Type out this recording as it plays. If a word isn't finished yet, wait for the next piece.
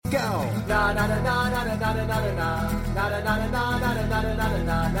go.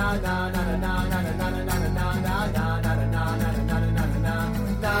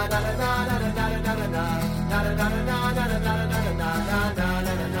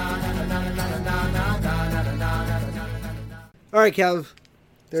 All right, Kev.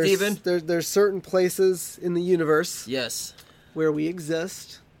 Steven? There's certain places in the universe Yes. where we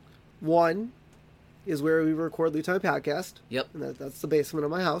exist. One is where we record Loot Time Podcast. Yep. And that's the basement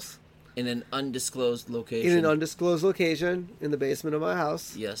of my house. In an undisclosed location. In an undisclosed location in the basement of my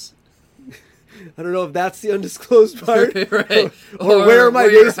house. Yes. I don't know if that's the undisclosed part. Right. Or where my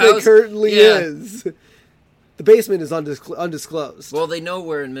your basement house- currently Yeah. is. The basement is undisclosed. Well, they know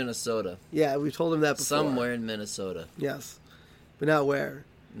we're in Minnesota. Yeah, we've told them that before. Somewhere in Minnesota. Yes. But not where.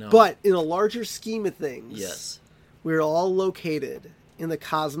 No. But in a larger scheme of things, Yes. we're all located in the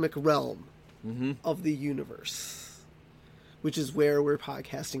cosmic realm Mm-hmm. of the universe, which is where we're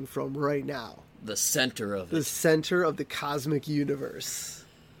podcasting from right now. The center of The it. center of the cosmic universe.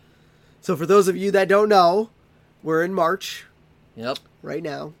 So for those of you that don't know, we're in March Yep. right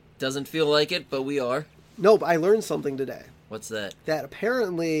now. Doesn't feel like it, but we are. Nope, I learned something today. What's that? That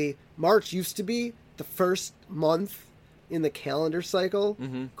apparently March used to be the first month in the calendar cycle,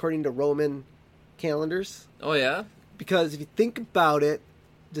 Mm-hmm. according to Roman calendars. Oh, yeah? Because if you think about it,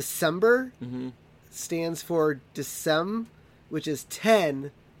 December Mm-hmm. stands for decem, which is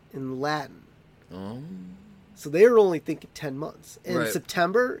 10 in Latin. Oh. So they were only thinking 10 months. And Right.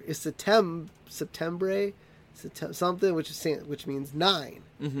 September is Septembre, something, which means 9,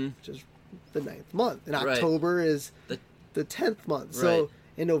 Mm-hmm. which is the 9th month. And Right. October is the 10th month. So Right.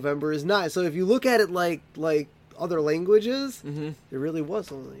 and November is 9. So if you look at it like other languages, Mm-hmm. there really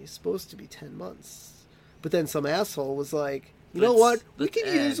was only supposed to be 10 months. But then some asshole was like, you know Let's- what? We let's can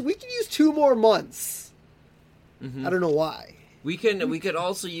add. use 2 more months. Mm-hmm. I don't know why. We could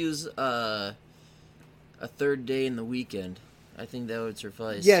also use a third day in the weekend. I think that would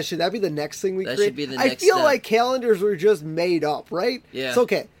suffice. Yeah, should that be the next thing we That create? should be the I next feel step. like calendars were just made up, right? Yeah. It's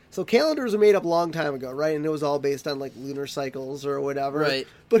okay. So calendars were made up a long time ago, right? And it was all based on like lunar cycles or whatever. Right.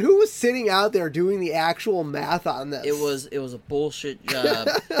 But who was sitting out there doing the actual math on this? It was a bullshit job.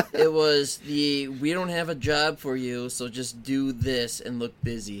 It was we don't have a job for you, so just do this and look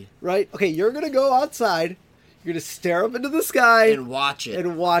busy right. Okay, you're gonna go outside. You're gonna stare up into the sky and watch it.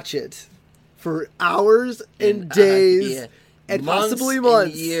 and watch it for hours and And, days yeah. and Months possibly and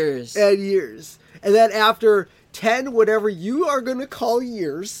months years. and years. And then after 10, whatever you are going to call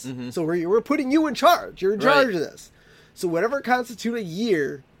years, so we're putting you in charge. You're in charge Right. of this. So whatever constitute a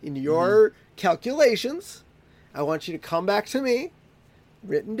year in your calculations, I want you to come back to me,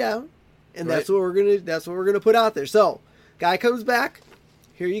 written down, and that's Right. what we're gonna put out there. So, guy comes back.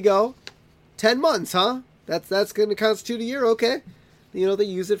 Here you go. 10 months, huh? That's going to constitute a year, okay? You know, they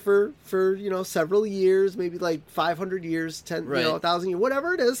use it for several years, maybe like 500 years, 10, Right. 1,000 years,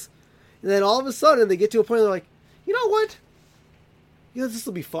 whatever it is. And then all of a sudden they get to a point where they're like, you know what? This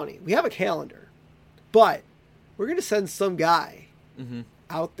will be funny. We have a calendar, but we're going to send some guy Mm-hmm.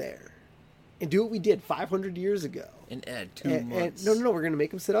 out there and do what we did 500 years ago. And add 2 And months. no, we're going to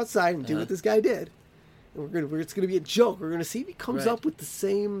make him sit outside and do what this guy did. And it's going to be a joke. We're going to see if he comes Right. up with the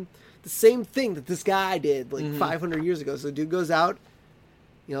same thing that this guy did like Mm-hmm. 500 years ago. So the dude goes out,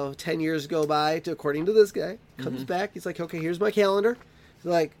 10 years go by according to this guy, comes Mm-hmm. back. He's like, okay, here's my calendar. He's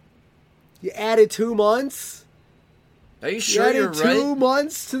like, you added 2 months? Are you You sure added you're 2 right?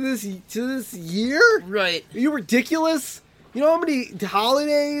 months to this year? Right. Are you ridiculous? You know how many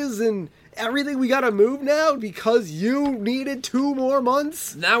holidays and everything we gotta move now because you needed 2 more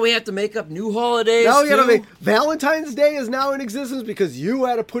months? Now we have to make up new holidays. Now we gotta too? make Valentine's Day is now in existence because you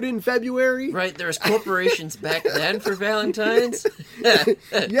had to put in February. Right, there's corporations back then for Valentine's.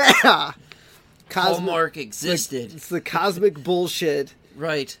 Yeah. Hallmark existed. It's the cosmic bullshit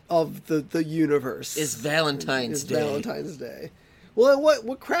Right. of the universe. Is Valentine's It's Day. Valentine's Day. Well,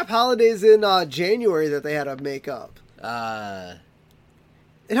 what crap holidays in January that they had to make up? And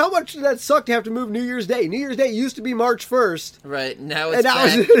how much did that suck to have to move New Year's Day? New Year's Day used to be March 1st. Right, now it's And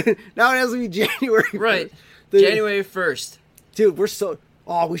now, back. now it has to be January 1st. Right. The- January 1st. Dude, we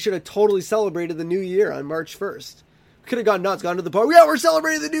should have totally celebrated the new year on March 1st. We could have gone nuts, gone to the bar. Yeah, we're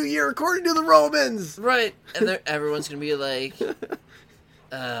celebrating the new year according to the Romans. Right. And everyone's going to be like,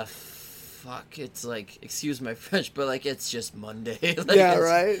 fuck, it's like, excuse my French, but like, it's just Monday. Like, Yeah,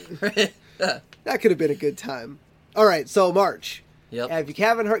 it's- right? Right. That could have been a good time. All right, so March. Yep. If you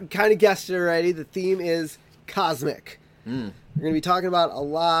haven't kind of guessed it already, the theme is cosmic. Mm. We're going to be talking about a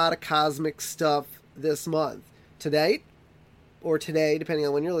lot of cosmic stuff this month. Today, depending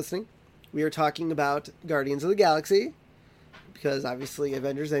on when you're listening, we are talking about Guardians of the Galaxy. because obviously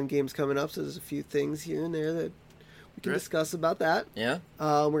Avengers Endgame's coming up, so there's a few things here and there that we can discuss about that. Yeah.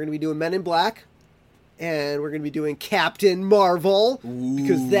 We're going to be doing Men in Black, and we're going to be doing Captain Marvel,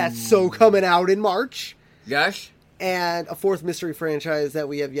 because that's so coming out in March. Gosh. And a fourth mystery franchise that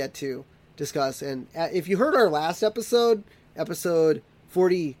we have yet to discuss. And if you heard our last episode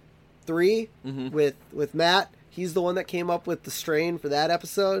 43 with Matt, he's the one that came up with the strain for that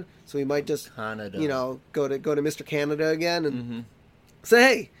episode. So we might just Canada. go to Mr. Canada again and say,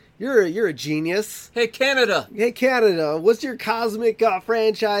 hey, you're a genius. Hey, Canada. Hey, Canada, what's your cosmic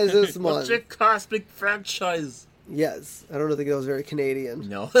franchise this month? What's your cosmic franchise? Yes, I don't think that was very Canadian.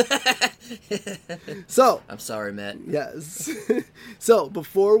 No. So I'm sorry, Matt. yes. So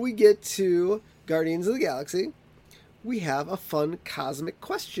before we get to Guardians of the Galaxy, we have a fun cosmic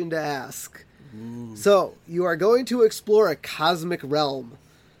question to ask. So you are going to explore a cosmic realm.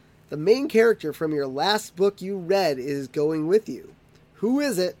 The main character from your last book you read is going with you. Who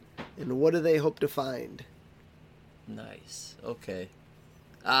is it, and what do they hope to find? Nice. Okay.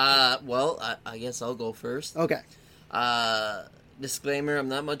 Well, I guess I'll go first. Okay. Disclaimer, I'm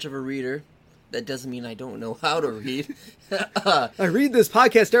not much of a reader. That doesn't mean I don't know how to read. I read this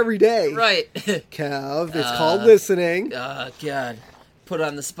podcast every day. Right. Kev, it's called listening. God. Put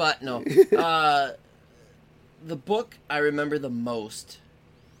on the spot. No. The book I remember the most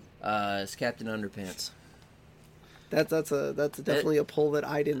is Captain Underpants. That's definitely a pull that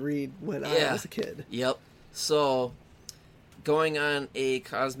I didn't read when I was a kid. Yep. So, going on a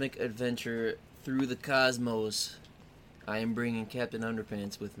cosmic adventure through the cosmos, I am bringing Captain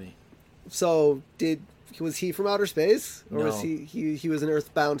Underpants with me. So, was he from outer space, or No. was he was an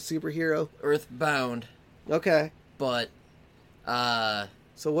Earthbound superhero? Earthbound, Okay. but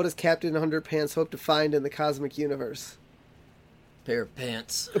So, what does Captain Underpants hope to find in the cosmic universe? pair of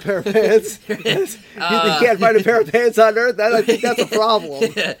pants. A pair of pants. You can't find a pair of pants on Earth. I think that's a problem.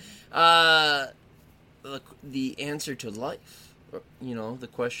 The answer to life. The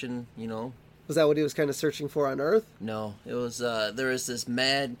question. Was that what he was kind of searching for on Earth? No, it was. There was this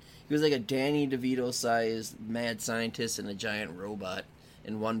mad. He was like a Danny DeVito-sized mad scientist and a giant robot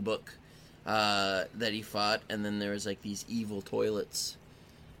in one book that he fought, and then there was like these evil toilets.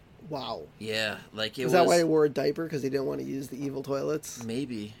 Wow. Yeah, like it Was that why he wore a diaper? Because he didn't want to use the evil toilets?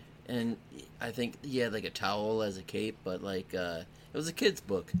 Maybe, and I think he had like a towel as a cape, but like it was a kid's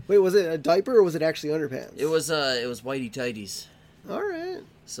book. Wait, was it a diaper or was it actually underpants? It was whitey tighties. All right.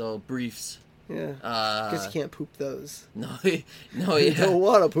 So briefs. Yeah. Guess you can't poop those. No, You yeah, don't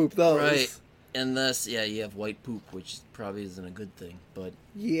want to poop those. right. Unless, you have white poop, which probably isn't a good thing. But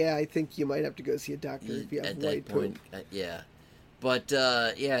Yeah, I think you might have to go see a doctor if you have at white that point, poop. yeah. But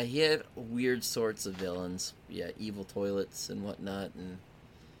he had weird sorts of villains. Yeah, evil toilets and whatnot, and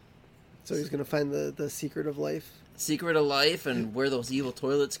So he's going to find the secret of life? secret of life and where those evil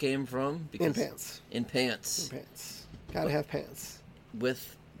toilets came from. In pants. In pants. In pants. Gotta have pants.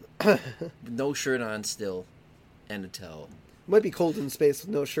 With no shirt on still, and a towel. Might be cold in space with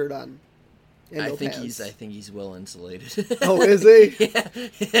no shirt on. And no I think pants. he's well insulated. Oh, is he?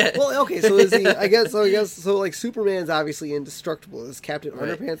 Yeah. Well, okay, so is he? I guess so. Like Superman's obviously indestructible. Is Captain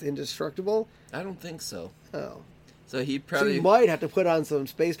Right. Underpants indestructible? I don't think so. Oh, So he so probably he might have to put on some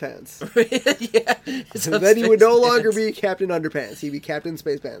space pants. yeah. So then he would no longer be Captain Underpants. He'd be Captain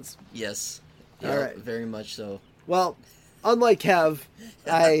Space Pants. Yes. All Yeah, right. very much so. Well, unlike Kev,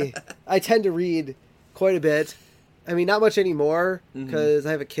 I tend to read quite a bit. I mean, not much anymore because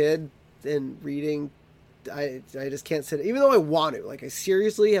I have a kid, and reading, I just can't sit. Even though I want to, like, I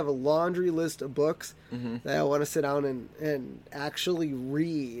seriously have a laundry list of books that I want to sit down and actually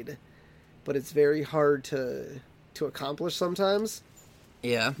read, but it's very hard to accomplish sometimes.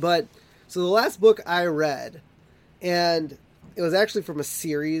 Yeah. But so the last book I read, and it was actually from a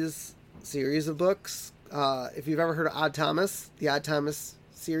series of books. If you've ever heard of Odd Thomas, the Odd Thomas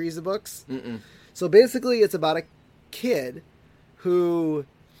series of books. Mm-mm. So basically, it's about a kid who,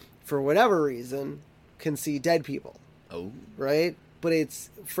 for whatever reason, can see dead people, Oh. right? But it's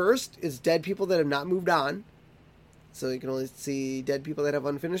dead people that have not moved on. So you can only see dead people that have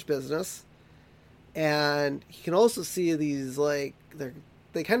unfinished business. And he can also see these, like,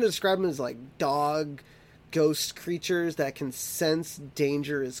 they kind of describe them as like dog ghost creatures that can sense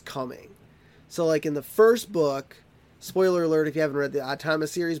danger is coming. So like in the first book, spoiler alert if you haven't read the Odd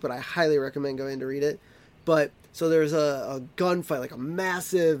Thomas series, but I highly recommend going to read it. But so there's a gunfight, like a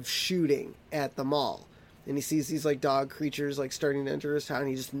massive shooting at the mall. And he sees these like dog creatures like starting to enter his town. And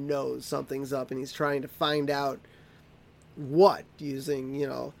he just knows something's up and he's trying to find out what, using,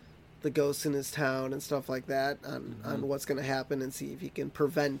 the ghosts in his town and stuff like that on what's going to happen and see if he can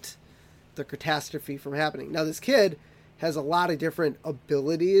prevent the catastrophe from happening. Now this kid has a lot of different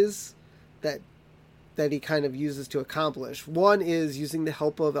abilities that he kind of uses to accomplish. One is using the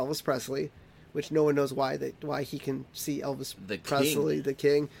help of Elvis Presley, which no one knows why he can see Elvis Presley, the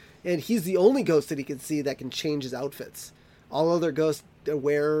king, and he's the only ghost that he can see that can change his outfits. All other ghosts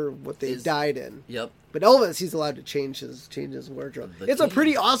wear what they died in. Yep. But Elvis, he's allowed to change his wardrobe. It's a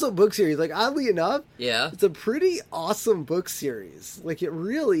pretty awesome book series. Like, oddly enough, it's a pretty awesome book series. Like, it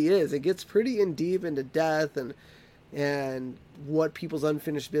really is. It gets pretty in deep into death and what people's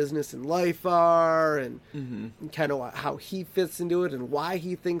unfinished business in life are, and kind of how he fits into it and why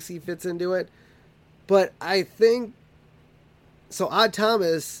he thinks he fits into it. But I think so. Odd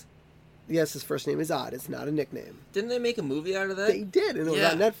Thomas. Yes, his first name is Odd. It's not a nickname. Didn't they make a movie out of that? They did, and it was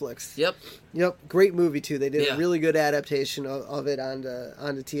on Netflix. Yep. Great movie too. They did a really good adaptation of it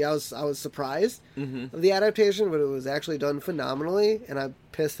onto TV. I was surprised of the adaptation, but it was actually done phenomenally, and I'm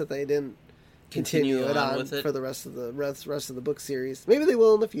pissed that they didn't continue it on with it for the rest of the book series. Maybe they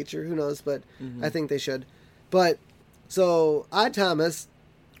will in the future. Who knows? But I think they should. But so Odd Thomas,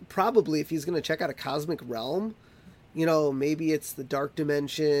 probably if he's going to check out a cosmic realm. You know, maybe it's the dark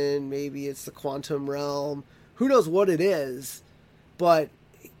dimension, maybe it's the quantum realm. Who knows what it is? But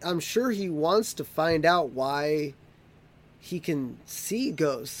I'm sure he wants to find out why he can see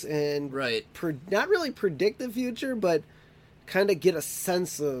ghosts and not really predict the future, but kind of get a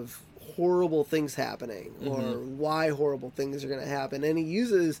sense of horrible things happening or why horrible things are going to happen. And he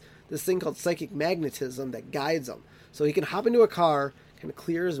uses this thing called psychic magnetism that guides him. So he can hop into a car, kind of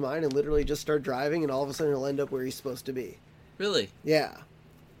clear his mind and literally just start driving, and all of a sudden he'll end up where he's supposed to be. Really? Yeah.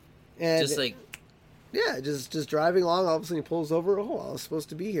 And just like... Yeah, just driving along, all of a sudden he pulls over, I was supposed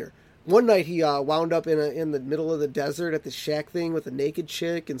to be here. One night he wound up in the middle of the desert at the shack thing with a naked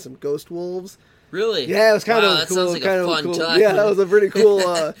chick and some ghost wolves. Really? Yeah, it was kind of that cool. Sounds like a fun time. Yeah, that was a pretty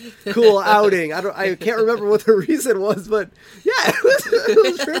cool, cool outing. I can't remember what the reason was, but yeah,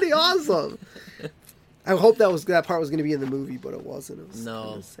 it was pretty awesome. I hope that part was going to be in the movie, but it wasn't. It was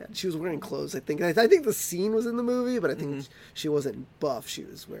kind of sad. She was wearing clothes. I think the scene was in the movie, but I think she wasn't buff. She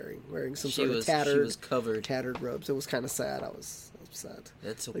was wearing some sort of tattered robes. It was kind of sad. I was upset.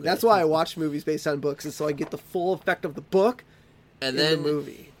 That's why I watch movies based on books, is so I get the full effect of the book and then the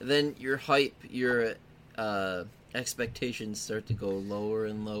movie. Then your hype, your expectations start to go lower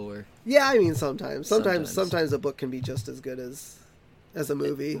and lower. Yeah, I mean sometimes a book can be just as good as a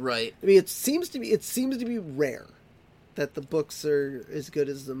movie. Right. I mean, it seems to be rare that the books are as good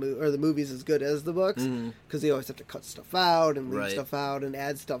as the movie, or the movies as good as the books, because they always have to cut stuff out and leave stuff out and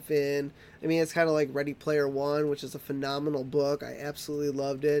add stuff in. I mean, it's kind of like Ready Player One, which is a phenomenal book. I absolutely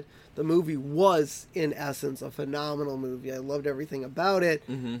loved it. The movie was, in essence, a phenomenal movie. I loved everything about it.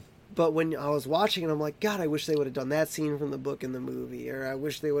 But when I was watching it, I'm like, God, I wish they would have done that scene from the book in the movie, or I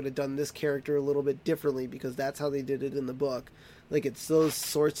wish they would have done this character a little bit differently, because that's how they did it in the book. Like, it's those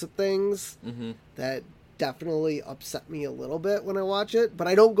sorts of things that definitely upset me a little bit when I watch it. But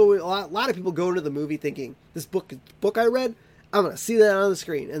I don't go... A lot of people go into the movie thinking, this book I read, I'm going to see that on the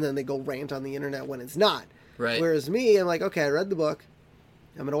screen. And then they go rant on the internet when it's not. Right. Whereas me, I'm like, okay, I read the book.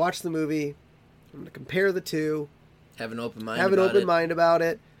 I'm going to watch the movie. I'm going to compare the two. Have an open mind about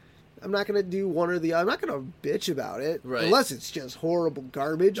it. I'm not going to do one or the other. I'm not going to bitch about it. Right. Unless it's just horrible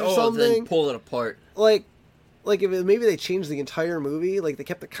garbage or something. Then pull it apart. Like if maybe they changed the entire movie, like they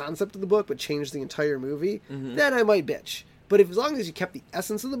kept the concept of the book but changed the entire movie, then I might bitch. But as long as you kept the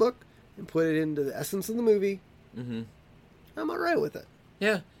essence of the book and put it into the essence of the movie, I'm alright with it.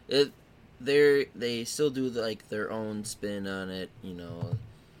 Yeah, they still do like their own spin on it, you know.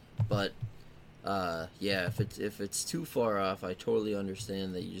 But yeah, if it's too far off, I totally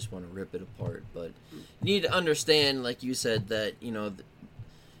understand that you just want to rip it apart. But you need to understand, like you said, that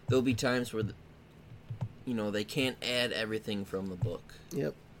there'll be times where they can't add everything from the book.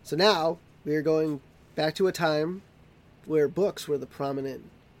 Yep. So now we are going back to a time where books were the prominent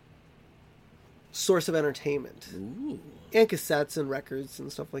source of entertainment. Ooh. And cassettes and records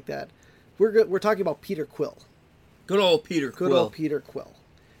and stuff like that. We're talking about Peter Quill. Good old Peter Quill.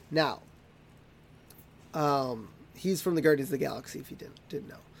 Now, he's from the Guardians of the Galaxy, if you didn't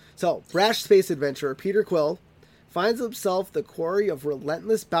know. So, brash space adventurer Peter Quill finds himself the quarry of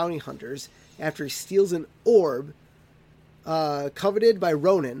relentless bounty hunters after he steals an orb coveted by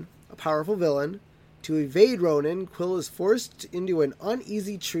Ronan, a powerful villain. To evade Ronan, Quill is forced into an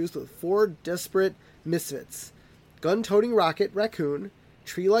uneasy truce with 4 desperate misfits: gun-toting Rocket Raccoon,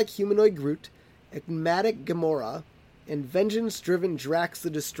 tree-like humanoid Groot, enigmatic Gamora, and vengeance-driven Drax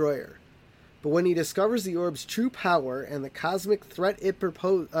the Destroyer. But when he discovers the orb's true power and the cosmic threat it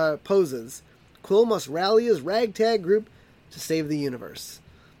poses, Quill must rally his ragtag group to save the universe.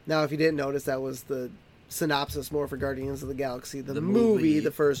 Now, if you didn't notice, that was the synopsis more for Guardians of the Galaxy, the movie, movie.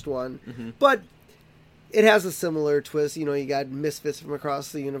 the first one. Mm-hmm. But it has a similar twist. You know, you got misfits from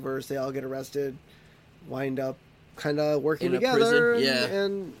across the universe. They all get arrested, wind up kind of working In a together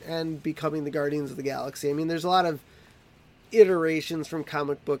prison, and becoming the Guardians of the Galaxy. I mean, there's a lot of iterations from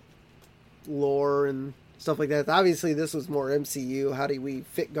comic book lore and stuff like that. Obviously, this was more MCU. How do we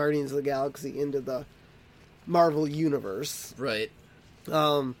fit Guardians of the Galaxy into the Marvel universe? Right.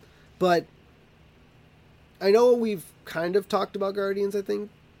 But I know we've kind of talked about Guardians, I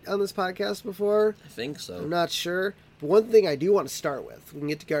think, on this podcast before. I think so. I'm not sure. But one thing I do want to start with, we can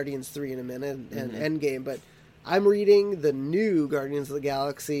get to Guardians 3 in a minute and Endgame, but I'm reading the new Guardians of the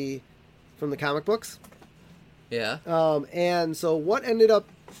Galaxy from the comic books. Yeah. And so what ended up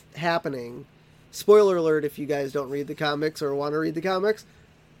happening, spoiler alert if you guys don't read the comics or want to read the comics,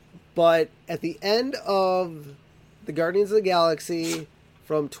 but at the end of the Guardians of the Galaxy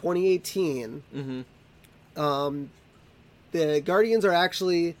from 2018, the Guardians are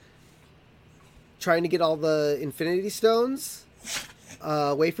actually trying to get all the Infinity Stones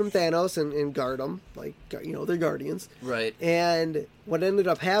away from Thanos and guard them. Like, you know, they're Guardians. Right. And what ended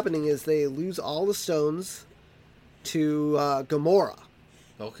up happening is they lose all the stones to Gamora.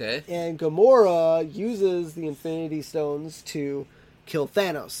 Okay. And Gamora uses the Infinity Stones to kill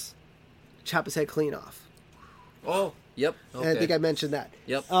Thanos. Chop his head clean off. Oh, yep. Okay. And I think I mentioned that.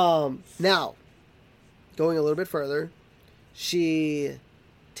 Yep. Now, going a little bit further, she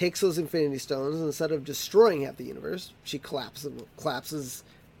takes those Infinity Stones, and instead of destroying half the universe, she collapses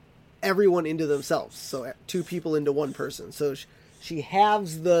everyone into themselves. So 2 people into 1 person. So she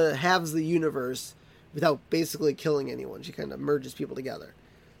halves the universe without basically killing anyone. She kind of merges people together.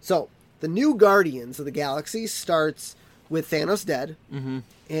 So the new Guardians of the Galaxy starts with Thanos dead,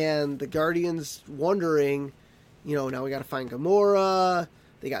 and the Guardians wondering, you know, now we got to find Gamora.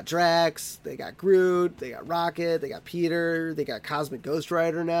 They got Drax, they got Groot, they got Rocket, they got Peter, they got Cosmic Ghost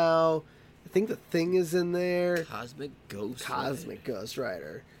Rider now. I think the Thing is in there. Cosmic Ghost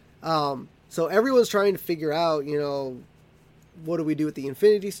Rider. So everyone's trying to figure out, you know, what do we do with the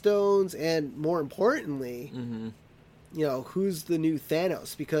Infinity Stones, and more importantly, you know, who's the new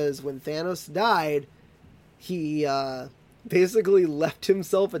Thanos? Because when Thanos died, he basically left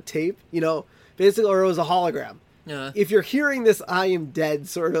himself a tape, you know, basically, or it was a hologram. If you're hearing this I am dead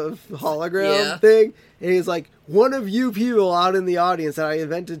sort of hologram thing, and he's like, one of you people out in the audience that I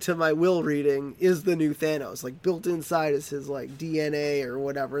invented to my will reading is the new Thanos. Like, built inside is his, like, DNA or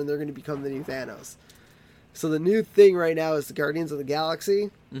whatever, and they're going to become the new Thanos. So the new thing right now is the Guardians of the Galaxy.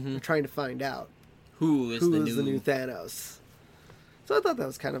 They're trying to find out who is the new Thanos. So I thought that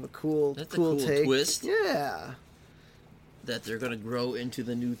was kind of a cool take. Twist. Yeah. That they're going to grow into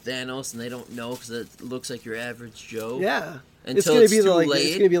the new Thanos, and they don't know because it looks like your average Joe. Yeah. Until it's too late. late.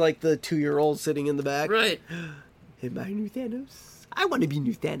 It's going to be like the 2-year-old sitting in the back. Right. Am I new Thanos? I want to be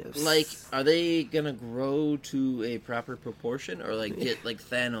new Thanos. Like, are they going to grow to a proper proportion, or, like, get, like,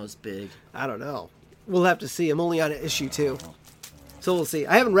 Thanos big? I don't know. We'll have to see. I'm only on issue 2. So we'll see.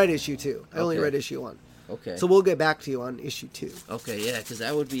 I haven't read issue 2. I only read issue 1. Okay. So we'll get back to you on issue 2. Okay, yeah, because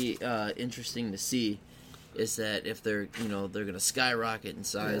that would be interesting to see. Is that if they're, you know, they're going to skyrocket in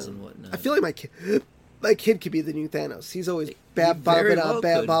size and whatnot. I feel like my kid could be the new Thanos. He's always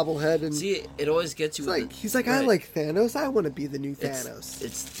bobblehead. And see, it always gets you. He's like, I like Thanos. I want to be the new Thanos.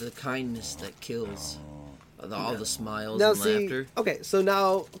 It's the kindness that kills. All the smiles now, and laughter.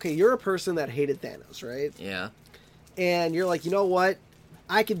 Okay, you're a person that hated Thanos, right? Yeah. And you're like, you know what?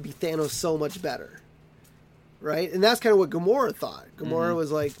 I could be Thanos so much better. Right? And that's kind of what Gamora thought. Gamora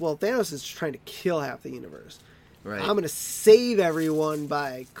was like, well, Thanos is trying to kill half the universe. Right. I'm going to save everyone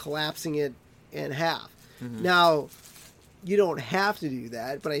by collapsing it in half. Now, you don't have to do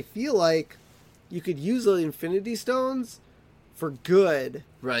that, but I feel like you could use the Infinity Stones for good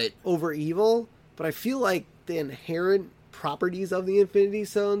over evil, but I feel like the inherent properties of the Infinity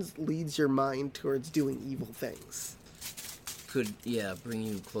Stones leads your mind towards doing evil things. Could bring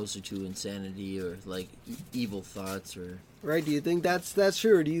you closer to insanity or like evil thoughts or right. Do you think that's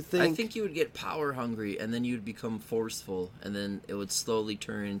true, or do you think? I think you would get power hungry and then you'd become forceful and then it would slowly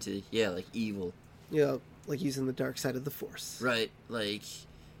turn into like evil. Yeah, like using the dark side of the Force. Right, like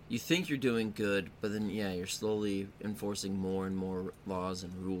you think you're doing good, but then you're slowly enforcing more and more laws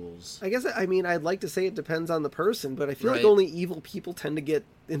and rules. I guess I'd like to say it depends on the person, but I feel like only evil people tend to get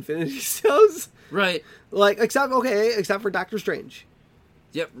Infinity Stones. Right. Like except for Doctor Strange.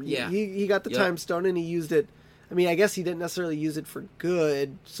 Yep. Yeah. He got the Time Stone and he used it. I mean, I guess he didn't necessarily use it for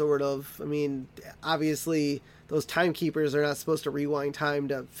good, sort of. I mean, obviously those timekeepers are not supposed to rewind time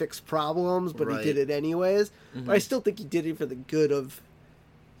to fix problems, but he did it anyways. But I still think he did it for the good of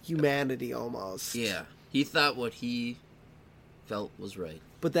humanity almost. Yeah. He thought what he felt was right.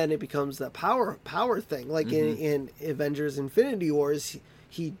 But then it becomes that power thing. Like in Avengers Infinity Wars,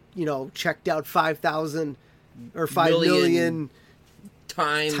 he checked out 5,000 or 5 million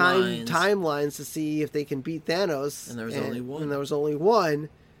timelines to see if they can beat Thanos. And there was only one. And there was only one.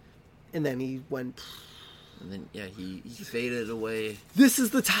 And then he went... And then, yeah, he faded away. This is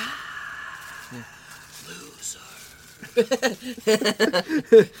the time! Loser.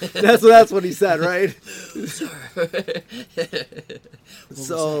 That's what he said, right? Loser.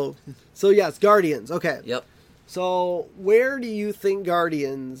 So yes, Guardians. Okay. Yep. So where do you think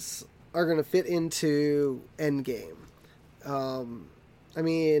Guardians are going to fit into Endgame? I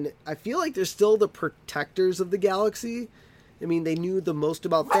mean, I feel like they're still the protectors of the galaxy. I mean, they knew the most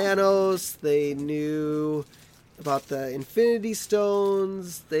about Thanos. They knew about the Infinity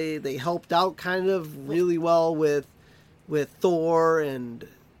Stones. They helped out kind of really well with Thor and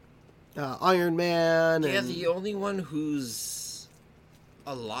Iron Man. Yeah, and the only one who's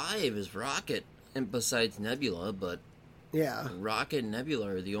alive is Rocket, and besides Nebula, but yeah, Rocket and Nebula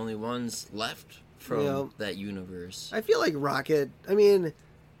are the only ones left from that universe. I feel like Rocket, I mean,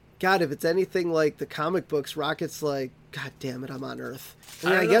 God, if it's anything like the comic books, Rocket's like, God damn it, I'm on Earth.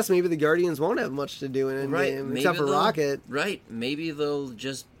 I guess maybe the Guardians won't have much to do in Endgame, except for Rocket. Right, maybe they'll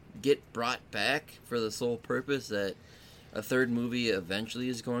just get brought back for the sole purpose that a third movie eventually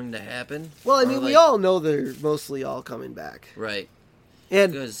is going to happen. Well, I mean, we all know they're mostly all coming back. Right.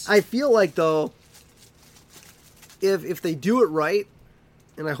 And I feel like, though, if they do it right,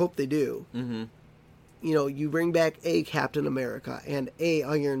 and I hope they do, you bring back a Captain America and a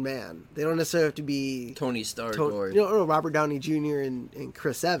Iron Man. They don't necessarily have to be Tony Stark or Robert Downey Jr. and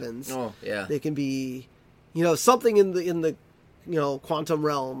Chris Evans. Oh, yeah. They can be, something in the quantum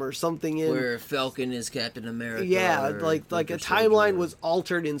realm or something in where Falcon is Captain America. Yeah, like a timeline was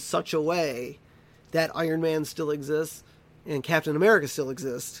altered in such a way that Iron Man still exists and Captain America still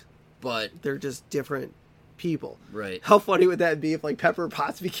exists, but they're just different people. Right. How funny would that be if like Pepper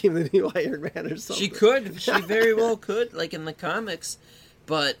Potts became the new Iron Man or something? She could. She very well could, like in the comics.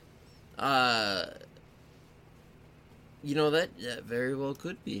 But that very well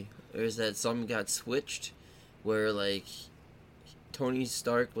could be. Or is that some got switched where like Tony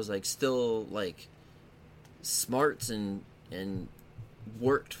Stark was like still like smarts and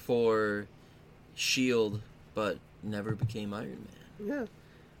worked for SHIELD but never became Iron Man. Yeah.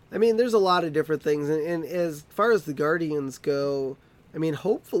 I mean, there's a lot of different things, and as far as the Guardians go, I mean,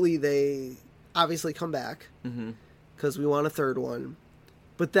 hopefully they obviously come back, because we want a third one.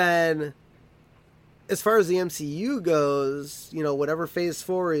 But then, as far as the MCU goes, whatever Phase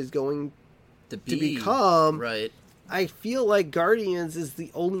 4 is going to become, right. I feel like Guardians is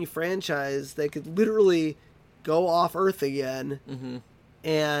the only franchise that could literally go off Earth again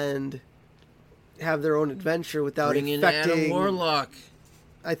and have their own adventure without Bring affecting... in Adam Warlock.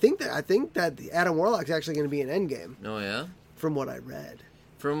 I think that Adam Warlock's actually going to be in Endgame. Oh, yeah? From what I read.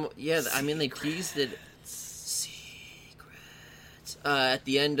 I mean, they teased it. Secrets. At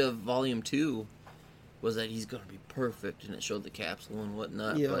the end of Volume 2 was that he's going to be perfect, and it showed the capsule and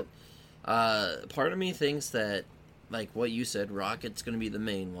whatnot. Yep. But part of me thinks that, like what you said, Rocket's going to be the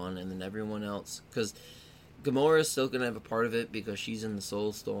main one, and then everyone else. Because Gamora's still going to have a part of it because she's in the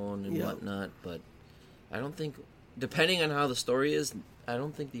Soul Stone and whatnot. But I don't think, depending on how the story is, I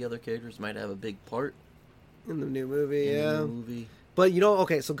don't think the other characters might have a big part in the new movie. The movie. But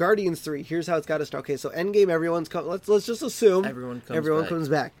okay, so Guardians 3. Here's how it's got to start. Okay, so Endgame, everyone's come. Let's just assume everyone comes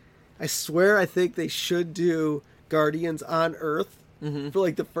back. I swear, I think they should do Guardians on Earth for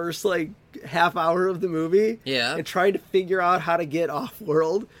like the first like half hour of the movie. Yeah, and try to figure out how to get off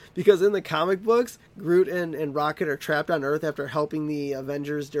world, because in the comic books, Groot and Rocket are trapped on Earth after helping the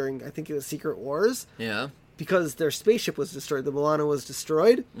Avengers during, I think it was Secret Wars. Yeah. Because their spaceship was destroyed, the Milano was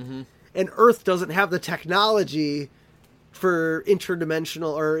destroyed, and Earth doesn't have the technology for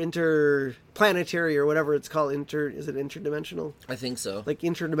interdimensional or interplanetary or whatever it's called. Is it interdimensional? I think so. Like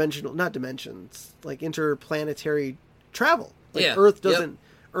interdimensional, not dimensions, like interplanetary travel. Like yeah. Earth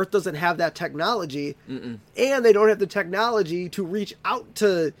doesn't have that technology, and they don't have the technology to reach out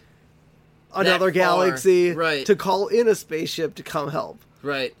to another galaxy to call in a spaceship to come help.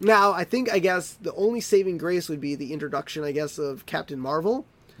 Right. Now, I guess the only saving grace would be the introduction, I guess, of Captain Marvel.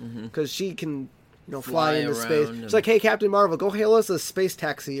 Because she can, fly into space. It's like, hey, Captain Marvel, go hail us a space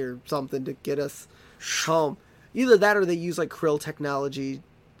taxi or something to get us home. Either that or they use, like, Krill technology.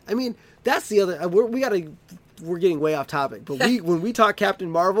 I mean, that's the other... We're getting way off topic. But when we talk Captain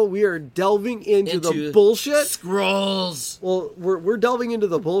Marvel, we are delving into the bullshit. Skrulls. Well, we're delving into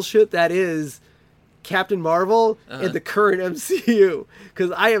the bullshit that is... Captain Marvel and the current MCU,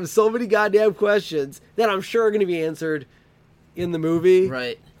 because I have so many goddamn questions that I'm sure are going to be answered in the movie.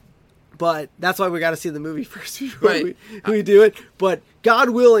 Right. But that's why we got to see the movie first before we do it. But God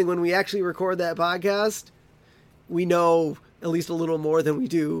willing, when we actually record that podcast, we know at least a little more than we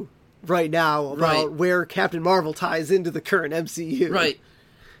do right now about where Captain Marvel ties into the current MCU. Right.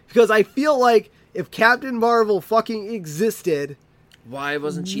 Because I feel like if Captain Marvel fucking existed, why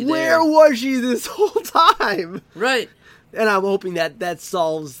wasn't she where there? was she this whole time? Right. And I'm hoping that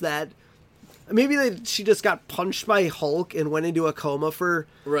solves that. Maybe she just got punched by Hulk and went into a coma for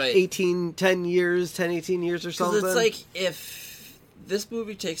 18 years or something. It's like if this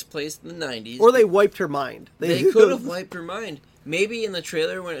movie takes place in the 90s. Or they wiped her mind. They could have wiped her mind. Maybe in the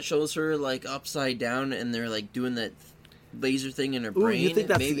trailer when it shows her like upside down and they're like doing that laser thing in her brain. You think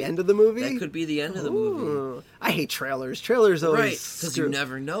that's the end of the movie? That could be the end of the movie. I hate trailers. Trailers always... Right, because you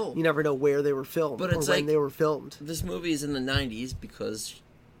never know. You never know where they were filmed but it's or when they were filmed. This movie is in the 90s because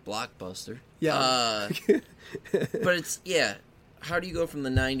Blockbuster. Yeah. But it's, how do you go from the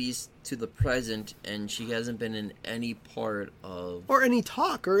 90s to the present and she hasn't been in any part of... Or any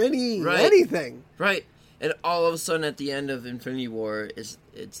talk or anything. Right. And all of a sudden at the end of Infinity War, it's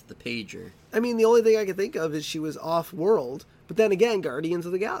the pager. I mean, the only thing I can think of is she was off-world. But then again, Guardians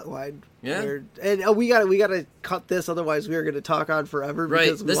of the Galaxy. Yeah. And we gotta cut this, otherwise we are going to talk on forever.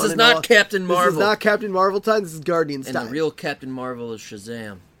 Right. This is not Captain Marvel. This is not Captain Marvel time. This is Guardians time. And the real Captain Marvel is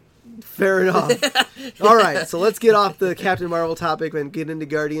Shazam. Fair enough. All right, so let's get off the Captain Marvel topic and get into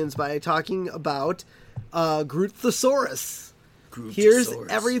Guardians by talking about Groot Thesaurus. Here's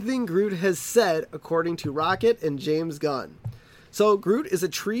everything Groot has said according to Rocket and James Gunn. So Groot is a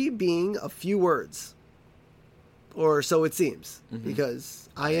tree being of few words. Or so it seems. Because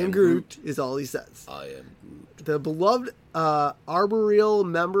I am Groot is all he says. I am Groot. The beloved arboreal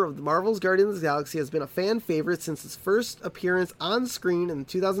member of the Marvel's Guardians of the Galaxy has been a fan favorite since his first appearance on screen in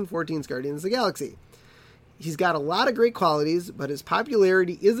 2014's Guardians of the Galaxy. He's got a lot of great qualities, but his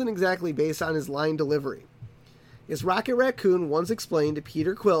popularity isn't exactly based on his line delivery. As Rocket Raccoon once explained to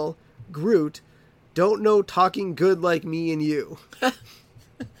Peter Quill, Groot don't know talking good like me and you.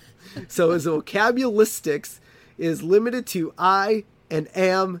 So his vocabularistics is limited to I and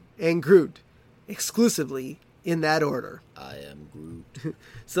am and Groot, exclusively in that order. I am Groot.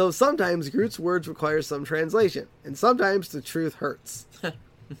 So sometimes Groot's words require some translation, and sometimes the truth hurts.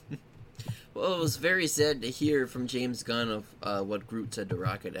 Well, it was very sad to hear from James Gunn of what Groot said to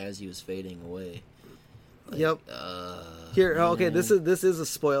Rocket as he was fading away. Yep. Here, okay, this is a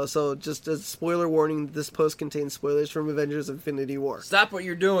spoiler. So just a spoiler warning, this post contains spoilers from Avengers Infinity War. Stop what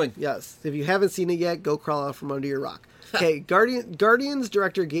you're doing. Yes. If you haven't seen it yet, go crawl out from under your rock. Okay, Guardians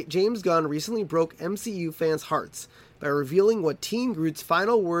director James Gunn recently broke MCU fans' hearts by revealing what Teen Groot's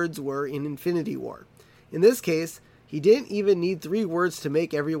final words were in Infinity War. In this case, he didn't even need 3 words to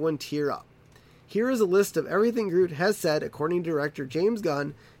make everyone tear up. Here is a list of everything Groot has said according to director James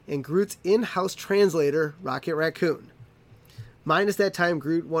Gunn and Groot's in-house translator, Rocket Raccoon. Minus that time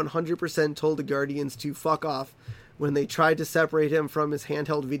Groot 100% told the Guardians to fuck off when they tried to separate him from his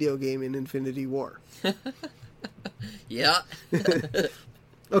handheld video game in Infinity War. Yeah.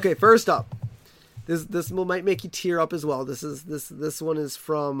 Okay, first up. This might make you tear up as well. This one is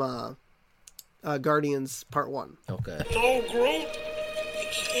from Guardians Part 1. Okay. No, Groot! You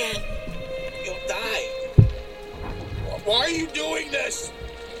can't. You'll die. Why are you doing this?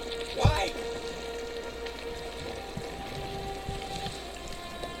 Why?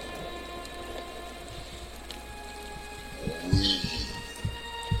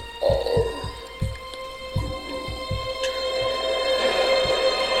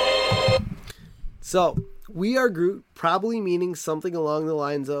 So, we are Groot, probably meaning something along the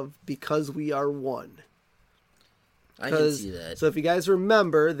lines of because we are one. I can see that. So if you guys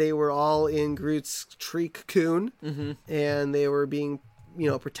remember, they were all in Groot's tree cocoon, and they were being,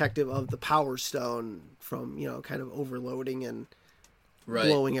 protective of the Power Stone from, kind of overloading and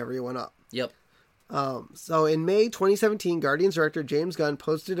blowing everyone up. Yep. So in May 2017, Guardians director James Gunn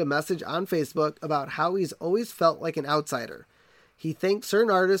posted a message on Facebook about how he's always felt like an outsider. He thanked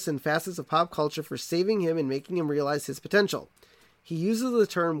certain artists and facets of pop culture for saving him and making him realize his potential. He uses the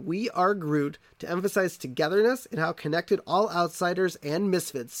term "We Are Groot" to emphasize togetherness and how connected all outsiders and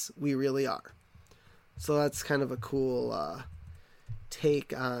misfits we really are. So that's kind of a cool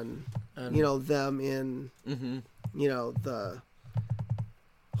take on, them in, the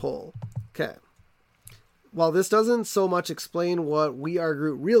whole. Okay. While this doesn't so much explain what "We Are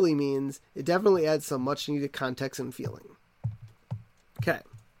Groot" really means, it definitely adds some much needed context and feeling. Okay.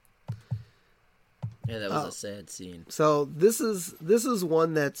 Yeah, that was a sad scene. So this is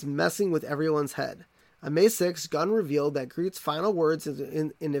one that's messing with everyone's head. On May 6th, Gunn revealed that Groot's final words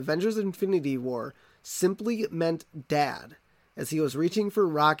in Avengers Infinity War simply meant dad, as he was reaching for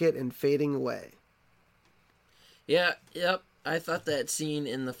Rocket and fading away. Yeah, yep. I thought that scene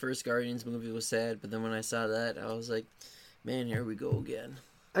in the first Guardians movie was sad, but then when I saw that, I was like, man, here we go again.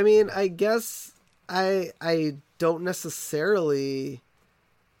 I mean, I guess I don't necessarily...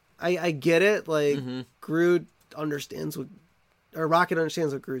 I get it, like, Groot understands what... Or Rocket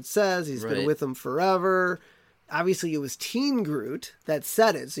understands what Groot says. He's been with him forever. Obviously, it was Teen Groot that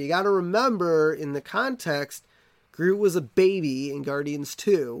said it. So you got to remember, in the context, Groot was a baby in Guardians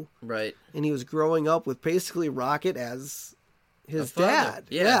 2. Right. And he was growing up with basically Rocket as his dad.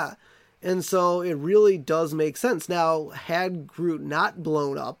 Yeah. And so it really does make sense. Now, had Groot not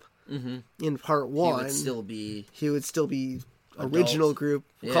blown up in part 1... He would still be original Groot.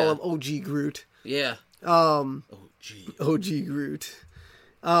 We'll call him OG Groot. Yeah. OG Groot.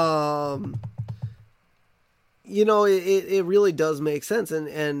 You know, it really does make sense.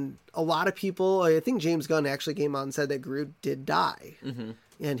 And a lot of people, I think James Gunn actually came out and said that Groot did die.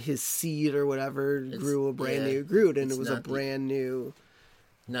 And his seed or whatever grew a brand new Groot. And it was a brand new...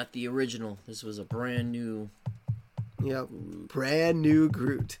 Not the original. This was a brand new... Yep, brand new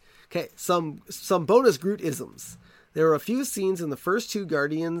Groot. Okay, some bonus Groot-isms. There were a few scenes in the first 2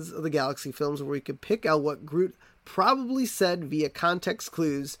 Guardians of the Galaxy films where we could pick out what Groot probably said via context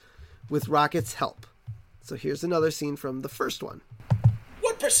clues with Rocket's help. So here's another scene from the first one.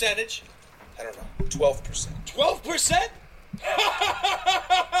 What percentage? I don't know, 12%. 12%?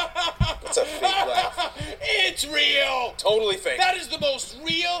 It's a fake laugh. It's real! Totally fake. That is the most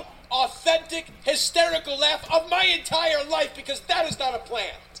real, authentic, hysterical laugh of my entire life because that is not a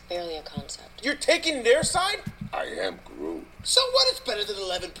plan. It's barely a concept. You're taking their side? I am Groot. So what? It's better than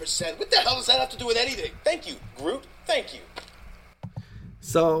 11%. What the hell does that have to do with anything? Thank you, Groot. Thank you.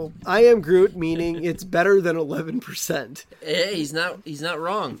 So I am Groot, meaning it's better than 11%. Hey, he's not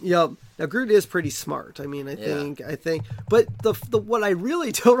wrong. Yep. Now Groot is pretty smart. I mean, I think, but the what I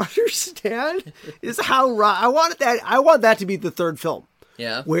really don't understand is how I want that to be the third film.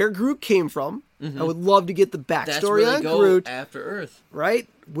 Yeah. Where Groot came from. I would love to get the backstory on Groot. After Earth. Right?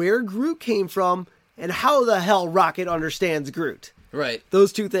 Where Groot came from and how the hell Rocket understands Groot. Right.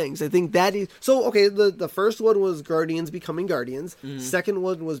 Those two things. I think that is... So, okay, the first one was Guardians becoming Guardians. Second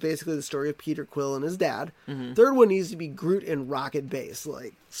one was basically the story of Peter Quill and his dad. Third one needs to be Groot and Rocket based.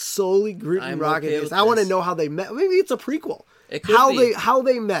 Like, solely Groot and Rocket based. I want to know how they met. Maybe it's a prequel. It could be. How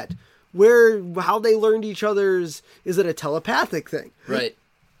they met. How they learned each other's... Is it a telepathic thing? Right.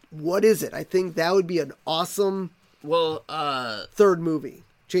 What is it? I think that would be an awesome... Well, third movie.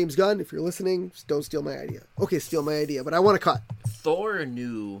 James Gunn, if you're listening, don't steal my idea. Okay, steal my idea, but I want to cut. Thor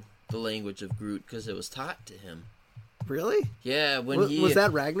knew the language of Groot because it was taught to him. Really? Yeah, was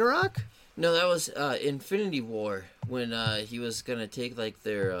that Ragnarok? No, that was Infinity War when he was gonna take like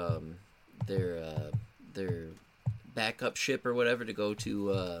their backup ship or whatever to go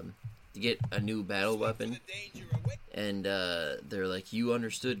to get a new battle weapon, and they're like, "You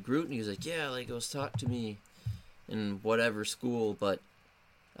understood Groot?" And he was like, "Yeah, like it was taught to me in whatever school, but."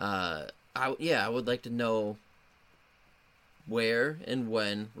 I would like to know where and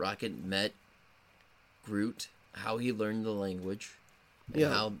when Rocket met Groot, how he learned the language, and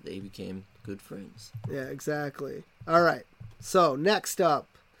how they became good friends. Yeah, exactly. All right. So, next up.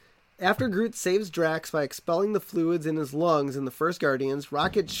 After Groot saves Drax by expelling the fluids in his lungs in the first Guardians,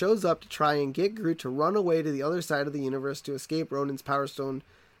 Rocket shows up to try and get Groot to run away to the other side of the universe to escape Ronin's Power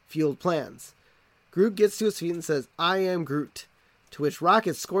Stone-fueled plans. Groot gets to his feet and says, "I am Groot." To which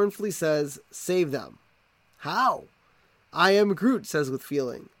Rocket scornfully says, "Save them." How? "I am Groot," says with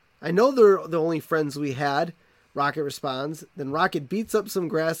feeling. "I know they're the only friends we had," Rocket responds. Then Rocket beats up some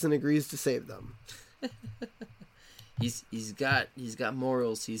grass and agrees to save them. He's got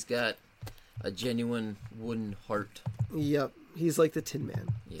morals. He's got a genuine wooden heart. Yep. He's like the Tin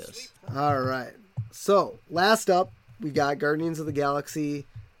Man. Yes. All right. So, last up, we got Guardians of the Galaxy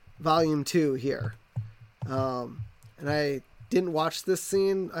Volume 2 here. And I didn't watch this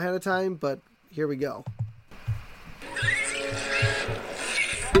scene ahead of time, but here we go.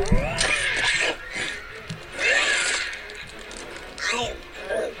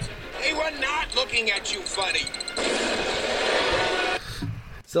 Hey, we're not looking at you funny.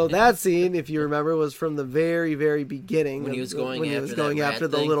 So that scene, if you remember, was from the very, very beginning. When he was going after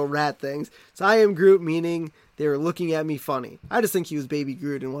the thing. little rat things. So I am Groot, meaning they were looking at me funny. I just think he was Baby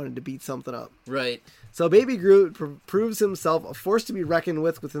Groot and wanted to beat something up. Right. So Baby Groot proves himself a force to be reckoned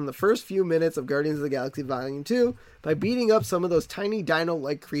with within the first few minutes of Guardians of the Galaxy Volume 2 by beating up some of those tiny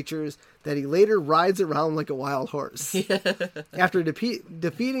dino-like creatures that he later rides around like a wild horse. After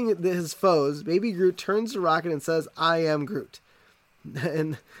defeating his foes, Baby Groot turns to Rocket and says, "I am Groot."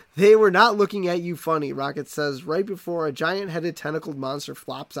 And they were not looking at you funny, Rocket says right before a giant-headed tentacled monster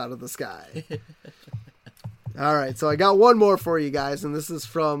flops out of the sky. All right, so I got one more for you guys, and this is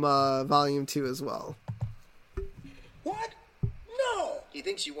from Volume 2 as well. What? No! He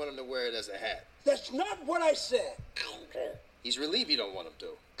thinks you want him to wear it as a hat. That's not what I said. He's relieved you don't want him to.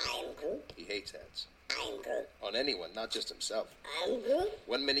 He hates hats. On anyone, not just himself.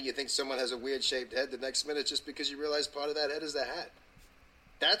 One minute you think someone has a weird-shaped head, the next minute just because you realize part of that head is the hat.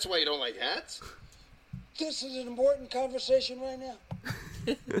 That's why you don't like hats? This is an important conversation right now.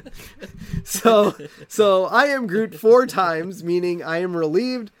 So I am Groot 4 times, meaning I am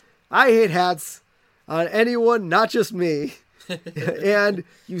relieved. I hate hats on anyone, not just me. And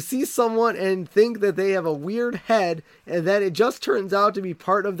you see someone and think that they have a weird head, and then it just turns out to be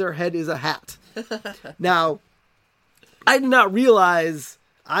part of their head is a hat. Now, I did not realize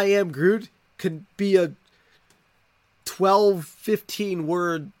I am Groot could be a 12, 15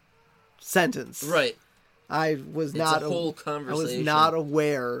 word sentence. Right. I was It's not a whole conversation. I was not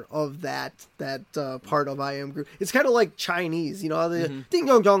aware of that part of I am Groot. It's kind of like Chinese, you know, the ding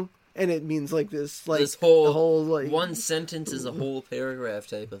dong dong, and it means like this, like This whole, the whole like one sentence is a whole paragraph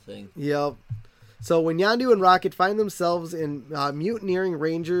type of thing. Yep. So when Yondu and Rocket find themselves in mutineering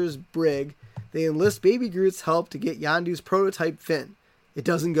Ranger's brig, they enlist Baby Groot's help to get Yondu's prototype fin. It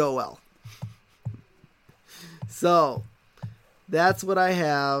doesn't go well. So that's what I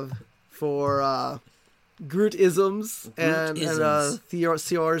have for Groot-isms and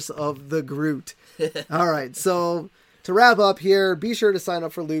theories of the Groot. All right, so to wrap up here, be sure to sign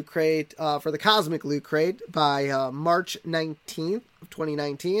up for Loot Crate, for the Cosmic Loot Crate by March 19th of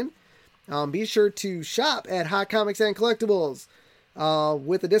 2019. Be sure to shop at Hot Comics and Collectibles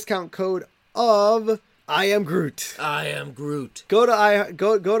with the discount code of I am Groot. I am Groot. Go to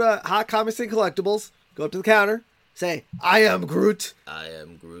Hot Comics and Collectibles. Go up to the counter. Say I am Groot. I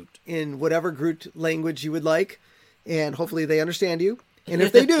am Groot. In whatever Groot language you would like, and hopefully they understand you. And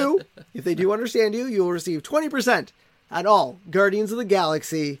if they do understand you, you will receive 20% on all Guardians of the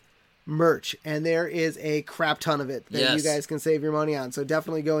Galaxy merch, and there is a crap ton of it that you guys can save your money on. So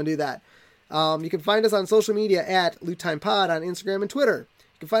definitely go and do that. You can find us on social media at Loot Time Pod on Instagram and Twitter.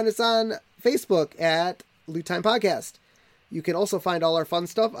 You can find us on Facebook at Loot Time Podcast. You can also find all our fun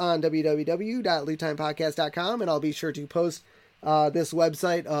stuff on www.loottimepodcast.com, and I'll be sure to post this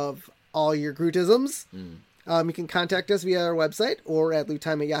website of all your Grootisms. You can contact us via our website or at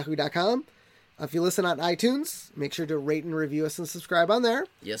loottime@yahoo.com. If you listen on iTunes, make sure to rate and review us and subscribe on there.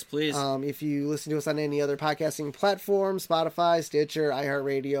 Yes, please. If you listen to us on any other podcasting platform, Spotify, Stitcher,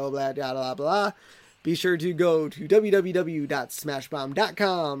 iHeartRadio, blah, blah, blah, blah, be sure to go to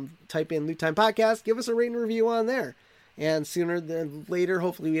www.smashbomb.com, type in Loot Time Podcast, give us a rate and review on there. And sooner than later,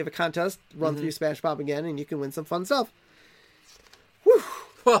 hopefully we have a contest, run through Smash Bomb again, and you can win some fun stuff. Whew.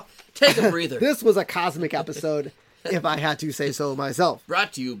 Well, take a breather. This was a cosmic episode, if I had to say so myself.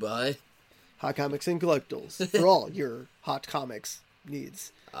 Brought to you by Hot Comics and Collectibles, for all your hot comics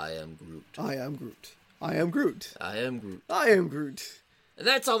needs. I am Groot. I am Groot. I am Groot. I am Groot. I am Groot. And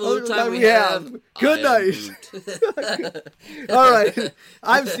that's all the loot time we have. Good I night. All right.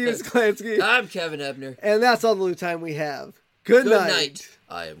 I'm Steven Sklansky. I'm Kevin Ebner. And that's all the loot time we have. Good night.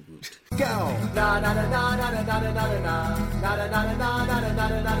 I am Groot. Go. Na